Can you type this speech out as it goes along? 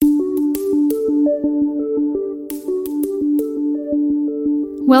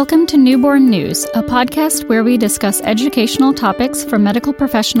Welcome to Newborn News, a podcast where we discuss educational topics for medical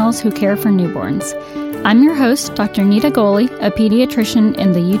professionals who care for newborns. I'm your host, Dr. Nita Goley, a pediatrician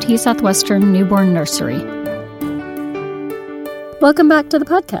in the UT Southwestern Newborn Nursery. Welcome back to the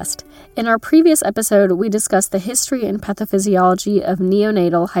podcast. In our previous episode, we discussed the history and pathophysiology of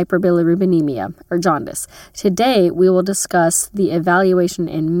neonatal hyperbilirubinemia, or jaundice. Today, we will discuss the evaluation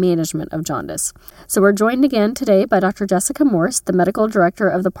and management of jaundice. So we're joined again today by Dr. Jessica Morse, the medical director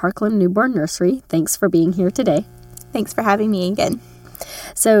of the Parkland Newborn Nursery. Thanks for being here today. Thanks for having me again.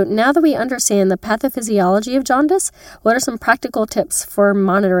 So now that we understand the pathophysiology of jaundice, what are some practical tips for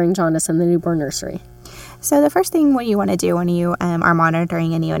monitoring jaundice in the newborn nursery? So the first thing what you want to do when you are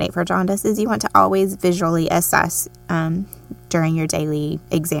monitoring a neonate for jaundice is you want to always visually assess during your daily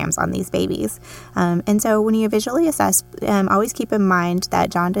exams on these babies. And so when you visually assess, always keep in mind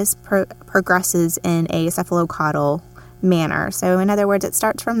that jaundice progresses in a cephalocaudal manner. So in other words, it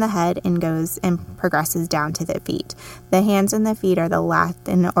starts from the head and goes and progresses down to the feet. The hands and the feet are the last,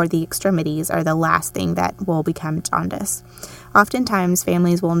 or the extremities are the last thing that will become jaundice. Oftentimes,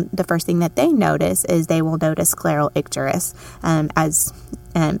 families the first thing that they notice is they will notice scleral icterus as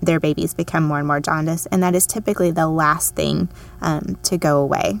their babies become more and more jaundiced, and that is typically the last thing to go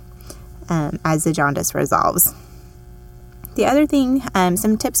away as the jaundice resolves. The other thing,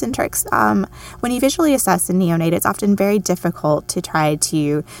 some tips and tricks, when you visually assess a neonate, it's often very difficult to try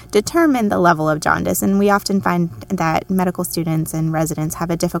to determine the level of jaundice, and we often find that medical students and residents have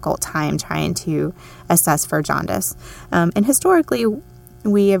a difficult time trying to assess for jaundice. And historically,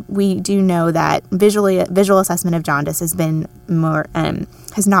 we do know that visual assessment of jaundice has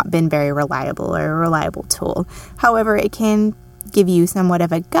not been very reliable or a reliable tool. However, it can give you somewhat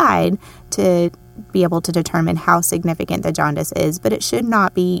of a guide to be able to determine how significant the jaundice is, but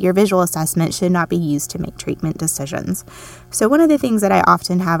your visual assessment should not be used to make treatment decisions. So one of the things that I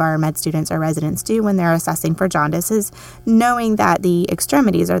often have our med students or residents do when they're assessing for jaundice is, knowing that the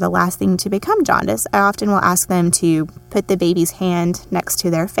extremities are the last thing to become jaundice, I often will ask them to put the baby's hand next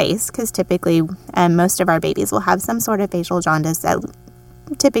to their face, because typically most of our babies will have some sort of facial jaundice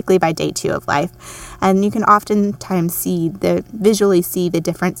typically by day 2 of life. And you can oftentimes visually see the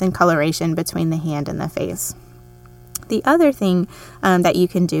difference in coloration between the hand and the face. The other thing that you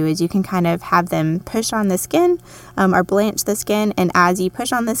can do is you can kind of have them push on the skin or blanch the skin. And as you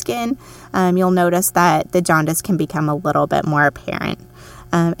push on the skin, you'll notice that the jaundice can become a little bit more apparent.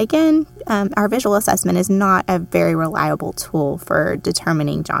 Again, our visual assessment is not a very reliable tool for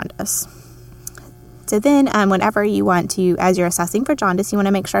determining jaundice. So then whenever you want to, as you're assessing for jaundice, you want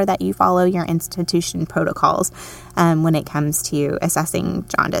to make sure that you follow your institution protocols when it comes to assessing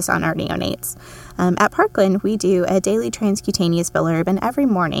jaundice on our neonates. At Parkland, we do a daily transcutaneous bilirubin every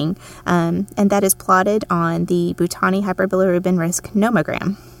morning, and that is plotted on the Botani hyperbilirubin risk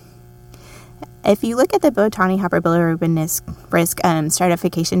nomogram. If you look at the Botani hyperbilirubin risk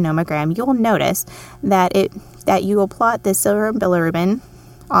stratification nomogram, you'll notice that you will plot the serum bilirubin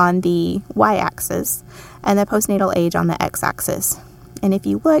on the y-axis and the postnatal age on the x-axis. And if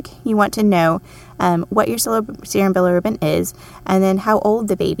you look, you want to know what your serum bilirubin is, and then how old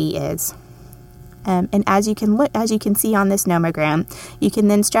the baby is. And as you can see on this nomogram, you can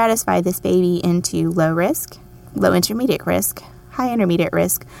then stratify this baby into low risk, low intermediate risk, high intermediate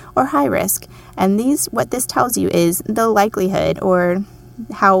risk, or high risk. And what this tells you is the likelihood or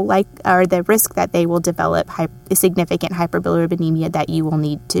the risk that they will develop significant hyperbilirubinemia that you will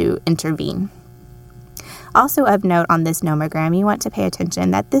need to intervene. Also of note on this nomogram, you want to pay attention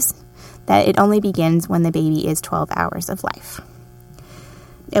that it only begins when the baby is 12 hours of life.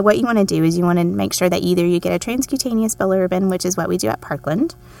 And what you want to do is you want to make sure that either you get a transcutaneous bilirubin, which is what we do at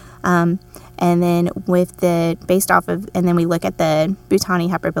Parkland, and then and then we look at the Botani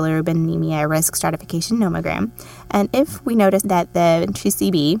hyperbilirubinemia risk stratification nomogram. And if we notice that the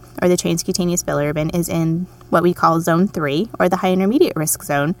TCB, or the transcutaneous bilirubin, is in what we call zone 3, or the high intermediate risk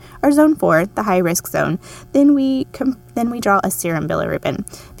zone, or zone 4, the high risk zone, then we draw a serum bilirubin,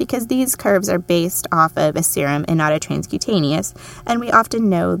 because these curves are based off of a serum and not a transcutaneous. And we often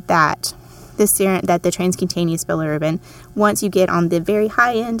know that the transcutaneous bilirubin, once you get on the very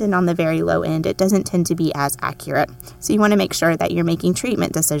high end and on the very low end, it doesn't tend to be as accurate. So you want to make sure that you're making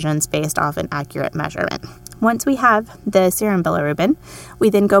treatment decisions based off an accurate measurement. Once we have the serum bilirubin, we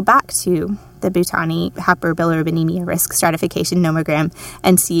then go back to the Botani hyperbilirubinemia risk stratification nomogram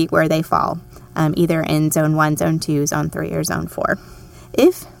and see where they fall, either in zone 1, zone 2, zone 3, or zone 4.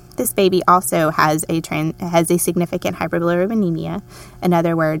 If this baby also has a significant hyperbilirubinemia. In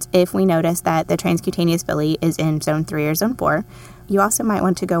other words, if we notice that the transcutaneous bili is in zone 3 or zone 4, you also might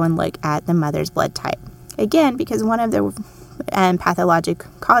want to go and look at the mother's blood type. Again, because one of the pathologic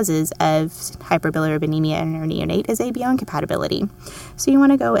causes of hyperbilirubinemia in our neonate is ABO incompatibility. So you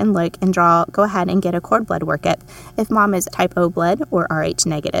want to go and look and go ahead and get a cord blood workup if mom is type O blood or Rh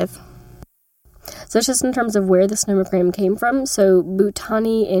negative. So it's just in terms of where this nomogram came from. So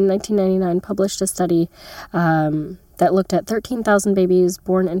Bhutani in 1999 published a study that looked at 13,000 babies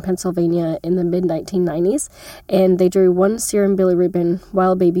born in Pennsylvania in the mid-1990s, and they drew one serum bilirubin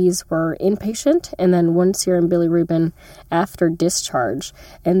while babies were inpatient and then one serum bilirubin after discharge.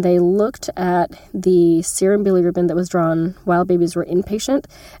 And they looked at the serum bilirubin that was drawn while babies were inpatient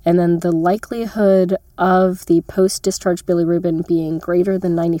and then the likelihood of the post-discharge bilirubin being greater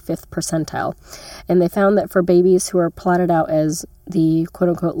than 95th percentile. And they found that for babies who are plotted out as the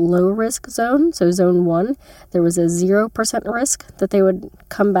quote-unquote low-risk zone, so zone 1, there was a 0% risk that they would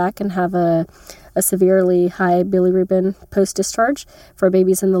come back and have a severely high bilirubin post-discharge. For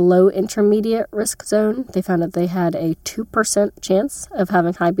babies in the low-intermediate risk zone, they found that they had a 2% chance of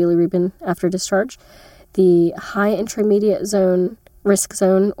having high bilirubin after discharge. The high-intermediate zone, risk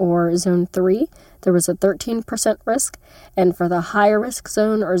zone, or zone 3, there was a 13% risk, and for the high-risk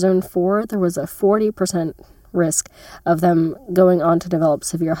zone, or zone 4, there was a 40% risk of them going on to develop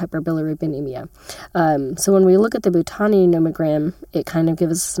severe hyperbilirubinemia. So when we look at the Bhutani nomogram, it kind of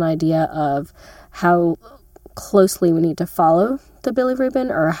gives us an idea of how closely we need to follow the bilirubin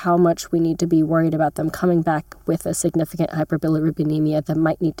or how much we need to be worried about them coming back with a significant hyperbilirubinemia that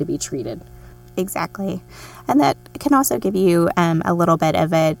might need to be treated. Exactly. And that can also give you a little bit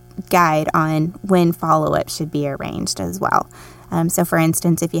of a guide on when follow-up should be arranged as well. So for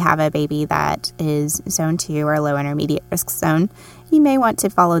instance, if you have a baby that is zone 2 or low intermediate risk zone, you may want to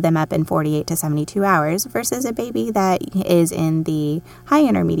follow them up in 48 to 72 hours versus a baby that is in the high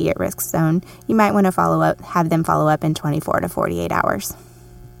intermediate risk zone. You might want to have them follow up in 24 to 48 hours.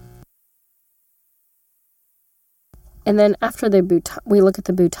 And then after we look at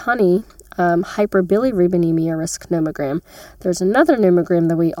the Bhutani hyperbilirubinemia risk nomogram, there's another nomogram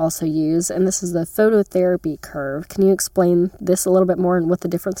that we also use, and this is the phototherapy curve. Can you explain this a little bit more and what the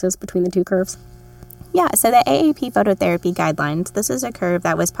difference is between the two curves? Yeah, so the AAP phototherapy guidelines, this is a curve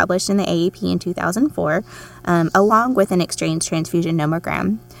that was published in the AAP in 2004, along with an exchange transfusion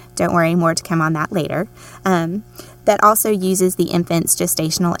nomogram. Don't worry, more to come on that later. That also uses the infant's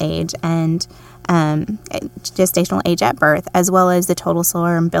gestational age and gestational age at birth, as well as the total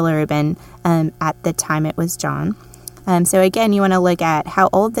serum bilirubin at the time it was drawn. So again, you want to look at how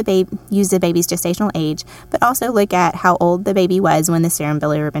old use the baby's gestational age, but also look at how old the baby was when the serum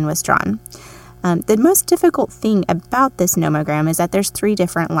bilirubin was drawn. The most difficult thing about this nomogram is that there's 3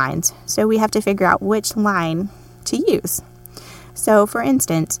 different lines, so we have to figure out which line to use. So for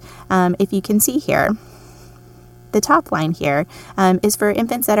instance, if you can see here, the top line here is for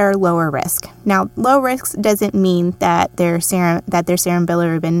infants that are lower risk. Now, low risk doesn't mean that their serum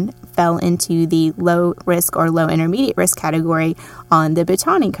bilirubin fell into the low risk or low intermediate risk category on the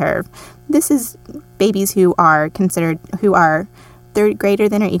Bhutani curve. This is babies who are greater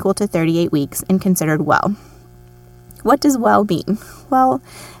than or equal to 38 weeks and considered well. What does well mean? Well,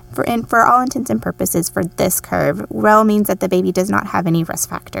 for all intents and purposes for this curve, well means that the baby does not have any risk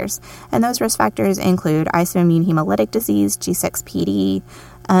factors. And those risk factors include isoimmune hemolytic disease, G6PD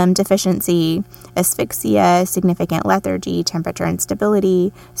deficiency, asphyxia, significant lethargy, temperature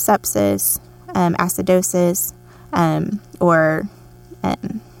instability, sepsis, acidosis, or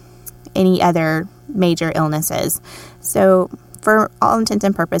any other major illnesses. So for all intents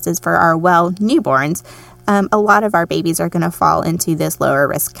and purposes for our well newborns, a lot of our babies are going to fall into this lower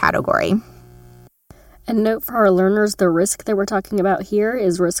risk category. And note for our learners, the risk that we're talking about here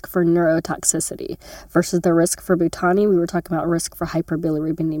is risk for neurotoxicity versus the risk for Bhutani. We were talking about risk for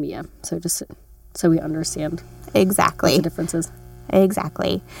hyperbilirubinemia. So just so we understand exactly what the difference is.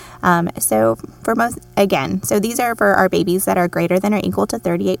 Exactly. So these are for our babies that are greater than or equal to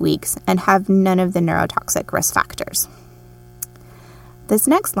 38 weeks and have none of the neurotoxic risk factors. This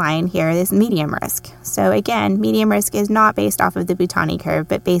next line here is medium risk. So again, medium risk is not based off of the Bhutani curve,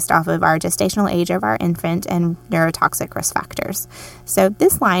 but based off of our gestational age of our infant and neurotoxic risk factors. So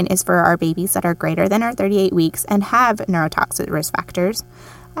this line is for our babies that are greater than or 38 weeks and have neurotoxic risk factors,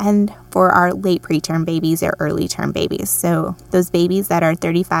 and for our late preterm babies or early term babies. So those babies that are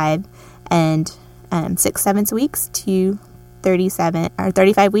 35 and 6/7 weeks to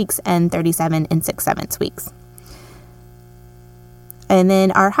 35 weeks and 37 and 6/7 weeks. And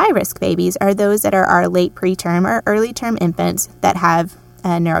then our high-risk babies are those that are our late preterm or early term infants that have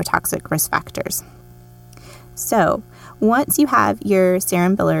neurotoxic risk factors. So once you have your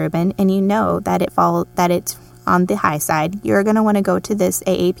serum bilirubin and you know that it's on the high side, you're going to want to go to this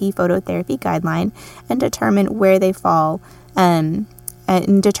AAP phototherapy guideline and determine where they fall and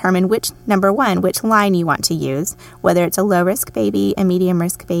determine which line you want to use, whether it's a low-risk baby, a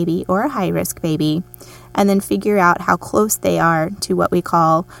medium-risk baby, or a high-risk baby, and then figure out how close they are to what we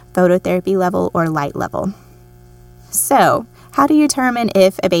call phototherapy level or light level. So, how do you determine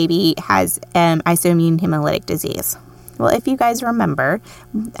if a baby has isoimmune hemolytic disease? Well, if you guys remember,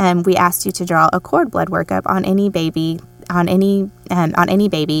 we asked you to draw a cord blood workup on any baby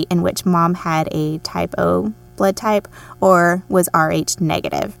in which mom had a type O blood type or was Rh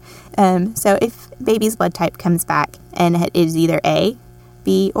negative. So if baby's blood type comes back and it is either A,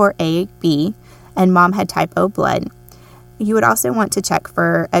 B, or AB, and mom had type O blood, you would also want to check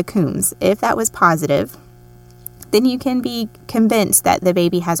for a Coombs. If that was positive, then you can be convinced that the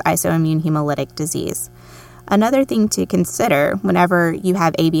baby has isoimmune hemolytic disease. Another thing to consider whenever you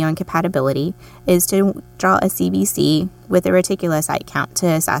have ABO incompatibility is to draw a CBC with a reticulocyte count to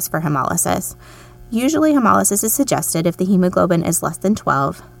assess for hemolysis. Usually hemolysis is suggested if the hemoglobin is less than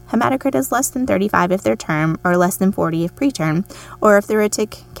 12, hematocrit is less than 35 if they're term, or less than 40 if preterm, or if the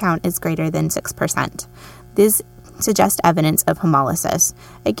retic count is greater than 6%. These suggest evidence of hemolysis.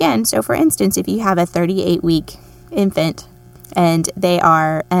 Again, so for instance, if you have a 38-week infant and they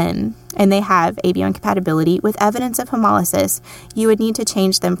have ABO incompatibility with evidence of hemolysis, you would need to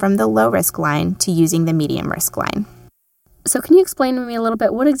change them from the low-risk line to using the medium-risk line. So can you explain to me a little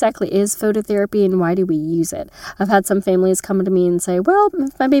bit what exactly is phototherapy and why do we use it? I've had some families come to me and say, well,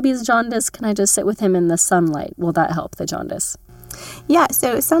 if my baby is jaundiced, can I just sit with him in the sunlight? Will that help the jaundice? Yeah,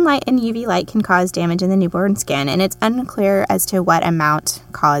 so sunlight and UV light can cause damage in the newborn skin, and it's unclear as to what amount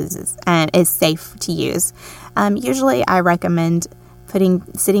is safe to use. Usually I recommend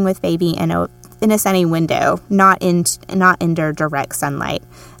sitting with baby in a sunny window, not under direct sunlight.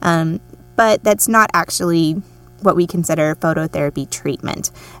 But that's not actually what we consider phototherapy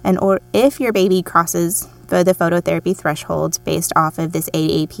treatment. Or if your baby crosses the phototherapy thresholds based off of this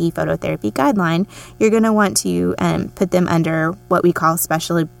AAP phototherapy guideline, you're going to want to put them under what we call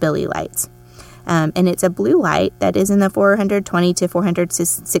special ability lights. And it's a blue light that is in the 420 to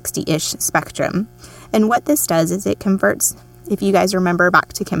 460-ish spectrum. And what this does is it converts, if you guys remember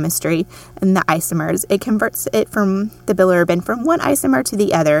back to chemistry and the isomers, it converts it from the bilirubin from one isomer to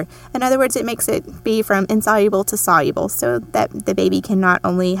the other. In other words, it makes it be from insoluble to soluble so that the baby can not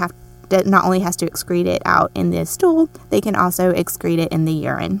only has to excrete it out in the stool, they can also excrete it in the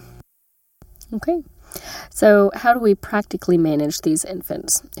urine. Okay. So how do we practically manage these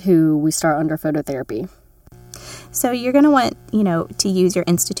infants who we start under phototherapy? So you're going to want, to use your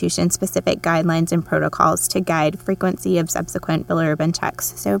institution-specific guidelines and protocols to guide frequency of subsequent bilirubin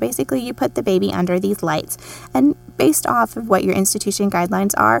checks. So basically, you put the baby under these lights, and based off of what your institution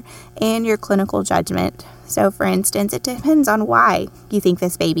guidelines are and your clinical judgment. So, for instance, it depends on why you think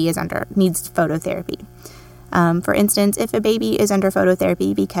this baby needs phototherapy. For instance, if a baby is under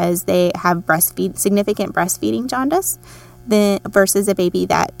phototherapy because they have significant breastfeeding jaundice, then versus a baby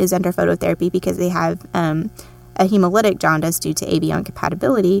that is under phototherapy because they have a hemolytic jaundice due to ABO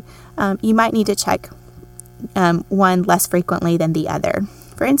incompatibility, you might need to check one less frequently than the other.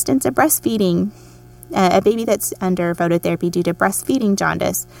 For instance, a baby that's under phototherapy due to breastfeeding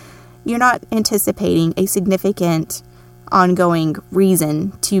jaundice, you're not anticipating a significant ongoing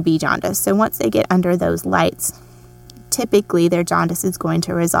reason to be jaundiced. So once they get under those lights, typically their jaundice is going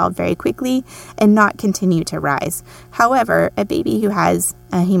to resolve very quickly and not continue to rise. However, a baby who has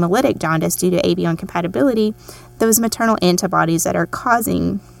a hemolytic jaundice due to ABO incompatibility, those maternal antibodies that are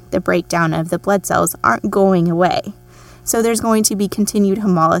causing the breakdown of the blood cells aren't going away. So there's going to be continued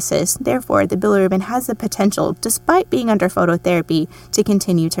hemolysis. Therefore, the bilirubin has the potential, despite being under phototherapy, to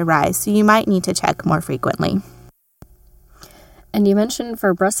continue to rise. So you might need to check more frequently. And you mentioned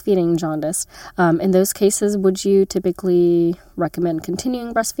for breastfeeding jaundice, in those cases, would you typically recommend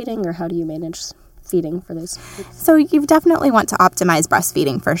continuing breastfeeding, or how do you manage feeding for those? So you definitely want to optimize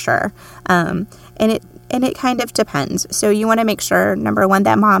breastfeeding for sure. And it kind of depends. So you want to make sure, number one,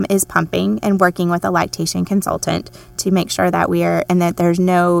 that mom is pumping and working with a lactation consultant to make sure that that there's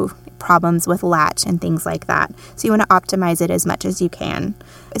no problems with latch and things like that. So you want to optimize it as much as you can.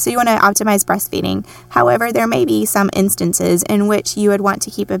 So you want to optimize breastfeeding. However, there may be some instances in which you would want to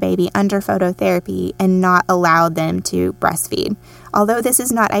keep a baby under phototherapy and not allow them to breastfeed. Although this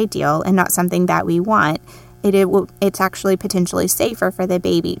is not ideal and not something that we want, it's actually potentially safer for the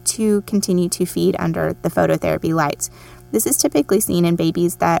baby to continue to feed under the phototherapy lights. This is typically seen in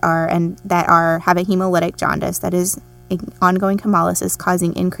babies that have a hemolytic jaundice, that is ongoing hemolysis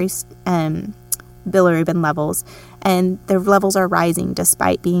causing increased bilirubin levels, and the levels are rising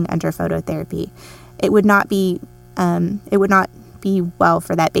despite being under phototherapy. It would not be well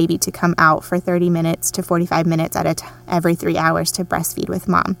for that baby to come out for 30 minutes to 45 minutes every 3 hours to breastfeed with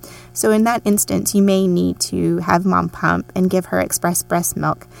mom. So in that instance, you may need to have mom pump and give her express breast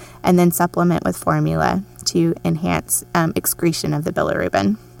milk and then supplement with formula to enhance excretion of the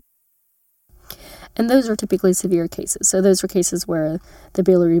bilirubin. And those are typically severe cases. So those are cases where the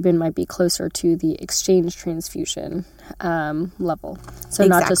bilirubin might be closer to the exchange transfusion level. So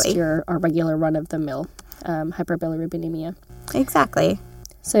not just our regular run-of-the-mill hyperbilirubinemia. Exactly.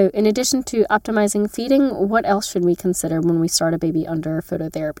 So in addition to optimizing feeding, what else should we consider when we start a baby under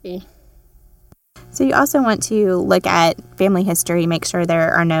phototherapy? So you also want to look at family history, make sure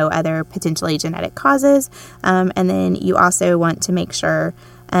there are no other potentially genetic causes, and then you also want to make sure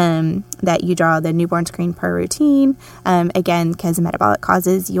that you draw the newborn screen per routine. Again, because of metabolic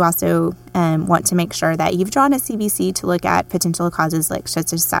causes, you also want to make sure that you've drawn a CBC to look at potential causes like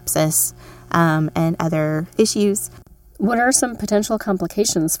such as sepsis and other issues. What are some potential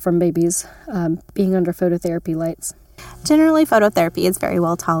complications from babies being under phototherapy lights? Generally, phototherapy is very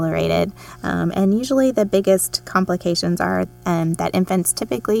well tolerated, and usually the biggest complications are that infants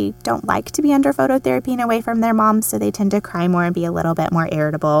typically don't like to be under phototherapy and away from their moms, so they tend to cry more and be a little bit more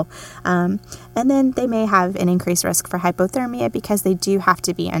irritable. And then they may have an increased risk for hypothermia because they do have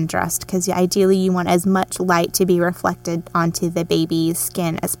to be undressed, because ideally you want as much light to be reflected onto the baby's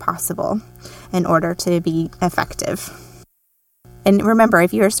skin as possible in order to be effective. And remember,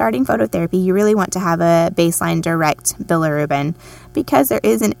 if you are starting phototherapy, you really want to have a baseline direct bilirubin, because there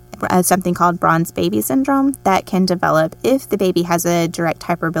is something called bronze baby syndrome that can develop if the baby has a direct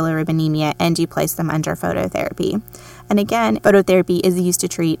hyperbilirubinemia and you place them under phototherapy. And again, phototherapy is used to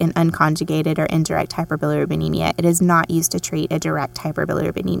treat an unconjugated or indirect hyperbilirubinemia. It is not used to treat a direct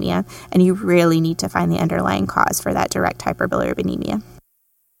hyperbilirubinemia, and you really need to find the underlying cause for that direct hyperbilirubinemia.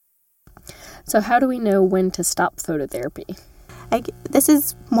 So how do we know when to stop phototherapy? This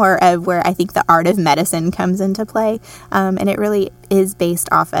is more of where I think the art of medicine comes into play, and it really is based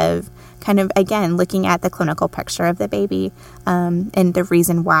off of kind of, again, looking at the clinical picture of the baby and the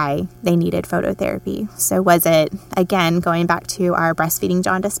reason why they needed phototherapy. So was it, again, going back to our breastfeeding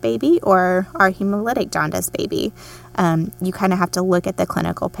jaundice baby or our hemolytic jaundice baby? You kind of have to look at the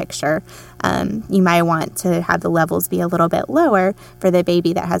clinical picture. You might want to have the levels be a little bit lower for the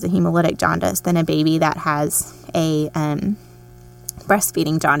baby that has a hemolytic jaundice than a baby that has a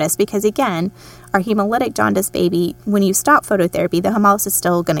breastfeeding jaundice, because again, our hemolytic jaundice baby, when you stop phototherapy, the hemolysis is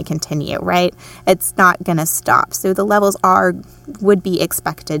still going to continue, right? It's not going to stop. So the levels would be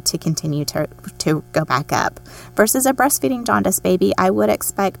expected to continue to go back up. Versus a breastfeeding jaundice baby, I would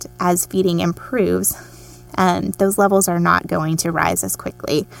expect as feeding improves, those levels are not going to rise as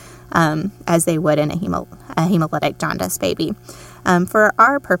quickly as they would in a hemolytic jaundice baby. For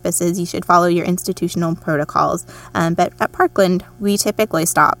our purposes, you should follow your institutional protocols, but at Parkland, we typically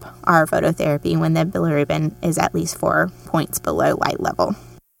stop our phototherapy when the bilirubin is at least 4 points below light level.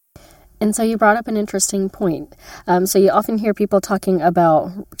 And so you brought up an interesting point. So you often hear people talking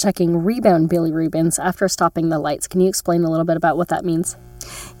about checking rebound bilirubins after stopping the lights. Can you explain a little bit about what that means?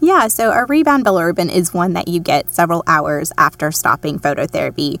 Yeah, so a rebound bilirubin is one that you get several hours after stopping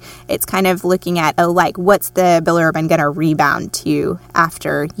phototherapy. It's kind of looking at, what's the bilirubin going to rebound to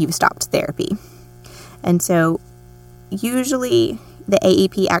after you've stopped therapy? And so usually the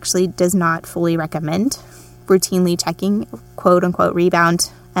AEP actually does not fully recommend routinely checking quote-unquote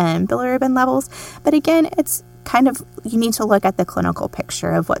rebound bilirubin levels. But again, it's kind of, you need to look at the clinical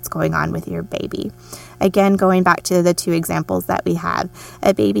picture of what's going on with your baby. Again, going back to the two examples that we have,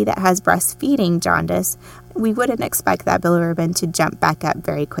 a baby that has breastfeeding jaundice, we wouldn't expect that bilirubin to jump back up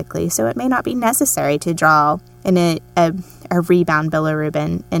very quickly. So it may not be necessary to draw in a rebound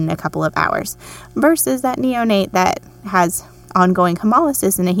bilirubin in a couple of hours. Versus that neonate that has ongoing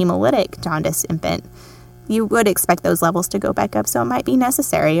hemolysis in a hemolytic jaundice infant, you would expect those levels to go back up. So it might be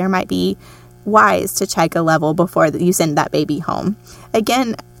necessary or might be wise to check a level before you send that baby home.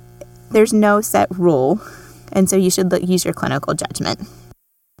 Again, there's no set rule, and so you should use your clinical judgment.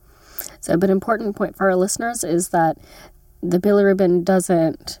 So, but important point for our listeners is that the bilirubin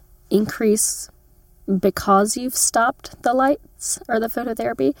doesn't increase because you've stopped the lights or the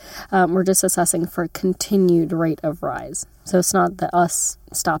phototherapy. We're just assessing for continued rate of rise. So it's not that us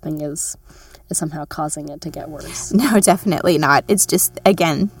stopping is somehow causing it to get worse. No, definitely not. It's just,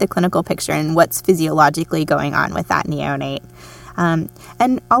 again, the clinical picture and what's physiologically going on with that neonate.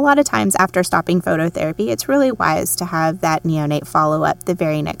 And a lot of times after stopping phototherapy, it's really wise to have that neonate follow up the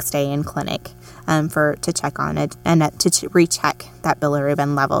very next day in clinic to check on it and to recheck that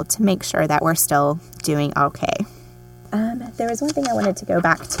bilirubin level to make sure that we're still doing okay. There was one thing I wanted to go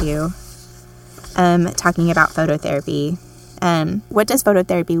back to talking about phototherapy.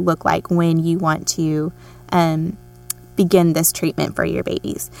 phototherapy look like when you want to begin this treatment for your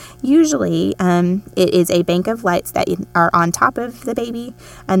babies? Usually, it is a bank of lights that are on top of the baby,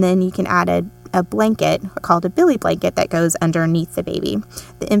 and then you can add a blanket called a Billy blanket that goes underneath the baby.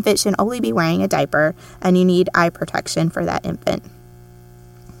 The infant should only be wearing a diaper, and you need eye protection for that infant.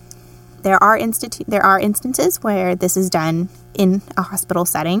 There are instances where this is done in a hospital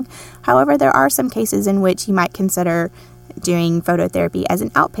setting. However, there are some cases in which you might consider doing phototherapy as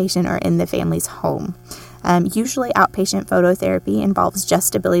an outpatient or in the family's home. Usually outpatient phototherapy involves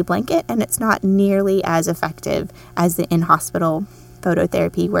just a Billy blanket, and it's not nearly as effective as the in-hospital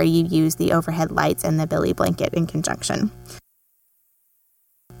phototherapy where you use the overhead lights and the Billy blanket in conjunction.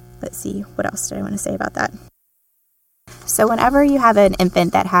 Let's see, what else did I want to say about that? So whenever you have an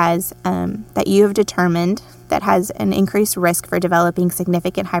infant that has, that you have determined that has an increased risk for developing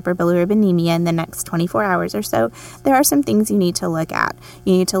significant hyperbilirubinemia in the next 24 hours or so, there are some things you need to look at.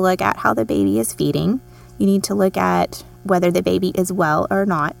 You need to look at how the baby is feeding. You need to look at whether the baby is well or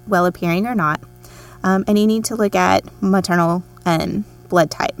not, well appearing or not. And you need to look at maternal blood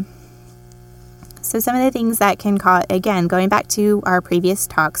type. So some of the things that can cause, again, going back to our previous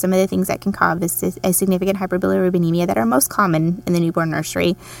talk, some of the things that can cause a significant hyperbilirubinemia that are most common in the newborn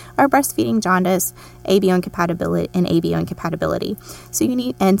nursery are breastfeeding jaundice, ABO incompatibility, and ABO incompatibility.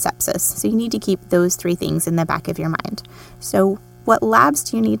 And sepsis. So you need to keep those three things in the back of your mind. So what labs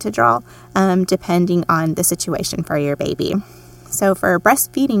do you need to draw depending on the situation for your baby? So for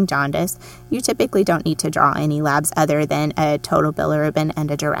breastfeeding jaundice, you typically don't need to draw any labs other than a total bilirubin and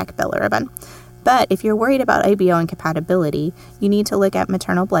a direct bilirubin. But if you're worried about ABO incompatibility, you need to look at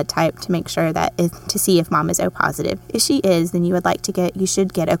maternal blood type to make sure to see if mom is O positive. If she is, then you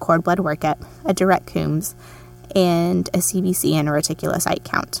should get a cord blood workup, a direct Coombs, and a CBC and a reticulocyte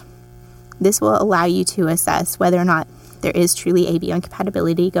count. This will allow you to assess whether or not there is truly ABO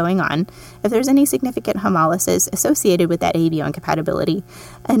incompatibility going on, if there's any significant hemolysis associated with that ABO incompatibility,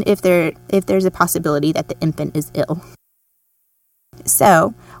 and if there's a possibility that the infant is ill.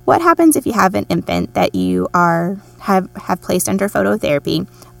 So, what happens if you have an infant that you have placed under phototherapy?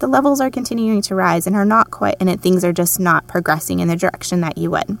 The levels are continuing to rise and things are just not progressing in the direction that you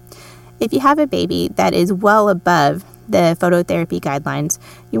would. If you have a baby that is well above the phototherapy guidelines,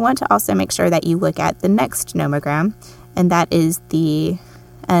 you want to also make sure that you look at the next nomogram, and that is the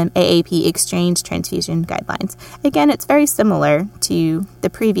AAP exchange transfusion guidelines. Again, it's very similar to the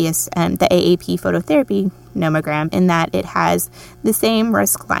previous, the AAP phototherapy nomogram in that it has the same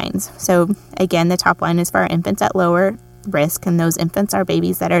risk lines. So again, the top line is for our infants at lower risk, and those infants are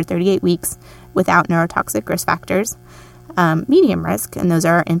babies that are 38 weeks without neurotoxic risk factors. Medium risk, and those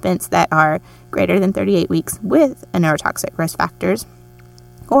are our infants that are greater than 38 weeks with a neurotoxic risk factors,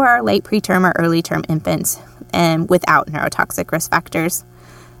 or our late preterm or early term infants without neurotoxic risk factors.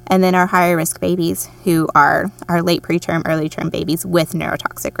 And then our higher risk babies, who are our late preterm, early term babies with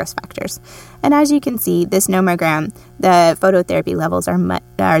neurotoxic risk factors. And as you can see, this nomogram, the phototherapy levels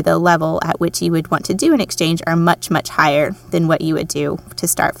are the level at which you would want to do an exchange are much, much higher than what you would do to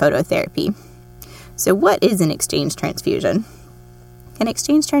start phototherapy. So what is an exchange transfusion? An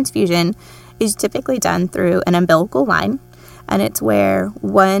exchange transfusion is typically done through an umbilical line, and it's where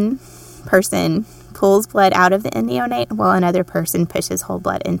one person pulls blood out of the neonate while another person pushes whole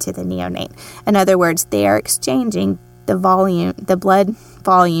blood into the neonate. In other words, they are exchanging the blood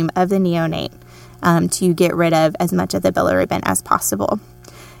volume of the neonate to get rid of as much of the bilirubin as possible.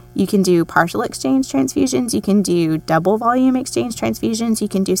 You can do partial exchange transfusions, you can do double volume exchange transfusions, you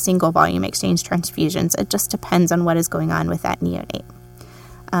can do single volume exchange transfusions. It just depends on what is going on with that neonate.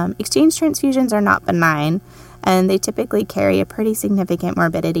 Exchange transfusions are not benign, and they typically carry a pretty significant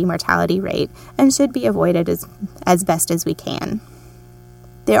morbidity-mortality rate and should be avoided as best as we can.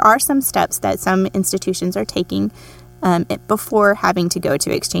 There are some steps that some institutions are taking before having to go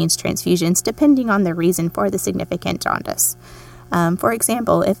to exchange transfusions, depending on the reason for the significant jaundice. For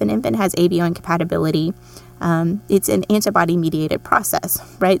example, if an infant has ABO incompatibility, it's an antibody-mediated process,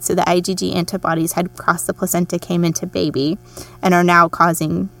 right? So the IgG antibodies had crossed the placenta, came into baby, and are now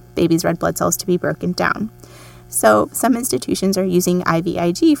causing baby's red blood cells to be broken down. So some institutions are using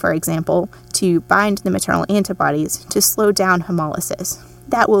IVIG, for example, to bind the maternal antibodies to slow down hemolysis.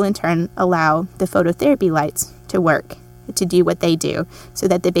 That will in turn allow the phototherapy lights to work, to do what they do, so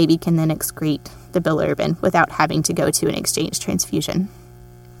that the baby can then excrete the bilirubin without having to go to an exchange transfusion.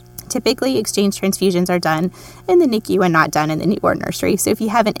 Typically, exchange transfusions are done in the NICU and not done in the newborn nursery. So if you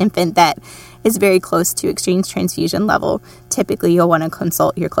have an infant that is very close to exchange transfusion level, typically you'll want to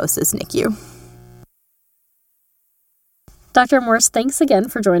consult your closest NICU. Dr. Morse, thanks again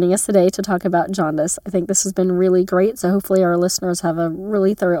for joining us today to talk about jaundice. I think this has been really great, so hopefully our listeners have a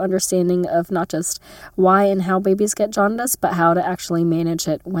really thorough understanding of not just why and how babies get jaundice, but how to actually manage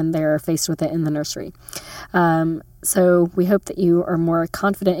it when they're faced with it in the nursery. So we hope that you are more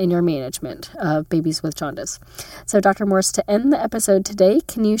confident in your management of babies with jaundice. So Dr. Morse, to end the episode today,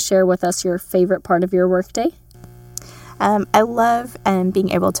 can you share with us your favorite part of your workday? I love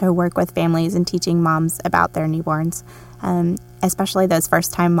being able to work with families and teaching moms about their newborns, especially those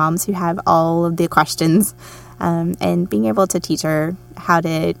first-time moms who have all of the questions, and being able to teach her how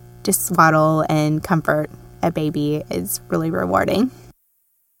to just swaddle and comfort a baby is really rewarding.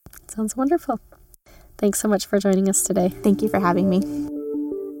 Sounds wonderful. Thanks so much for joining us today. Thank you for having me.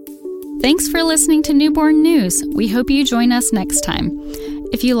 Thanks for listening to Newborn News. We hope you join us next time.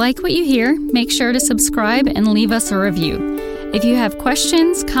 If you like what you hear, make sure to subscribe and leave us a review. If you have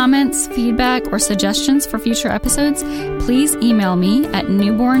questions, comments, feedback, or suggestions for future episodes, please email me at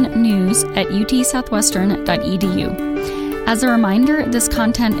newbornnews@utsouthwestern.edu. As a reminder, this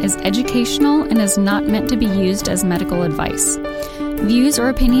content is educational and is not meant to be used as medical advice. Views or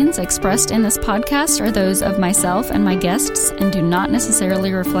opinions expressed in this podcast are those of myself and my guests and do not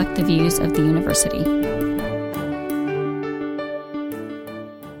necessarily reflect the views of the university.